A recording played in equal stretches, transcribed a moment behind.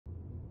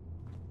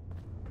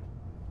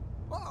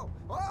Whoa,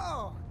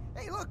 whoa!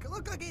 Hey, look,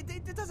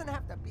 it doesn't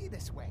have to be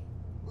this way.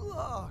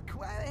 Look,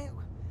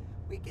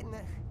 we can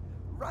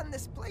run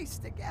this place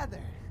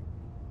together.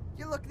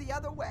 You look the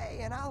other way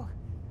and I'll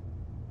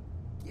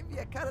give you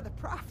a cut of the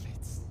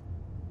profits.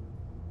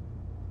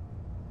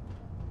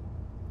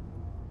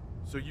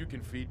 So you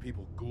can feed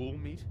people ghoul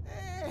meat?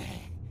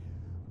 Hey,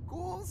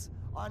 ghouls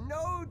are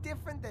no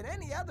different than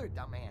any other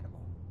dumb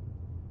animal.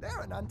 They're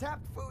an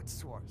untapped food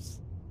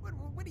source.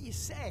 What do you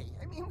say?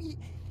 I mean,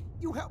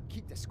 you help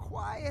keep this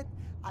quiet,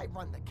 I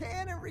run the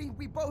cannery,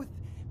 we both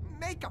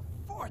make a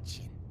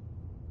fortune.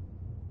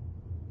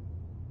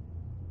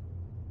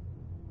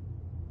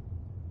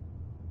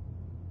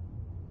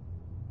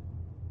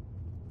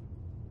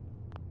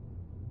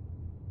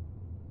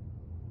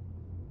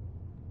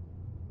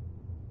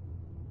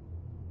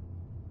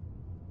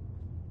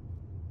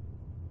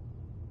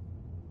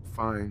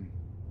 Fine,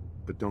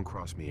 but don't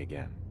cross me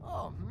again.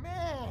 Oh,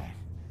 man.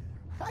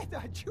 I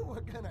thought you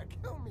were gonna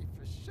kill me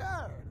for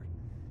sure.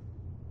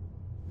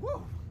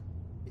 Woo!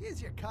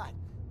 Here's your cut.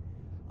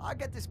 I'll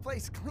get this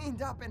place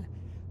cleaned up and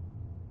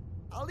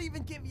I'll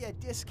even give you a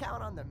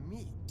discount on the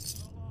meat.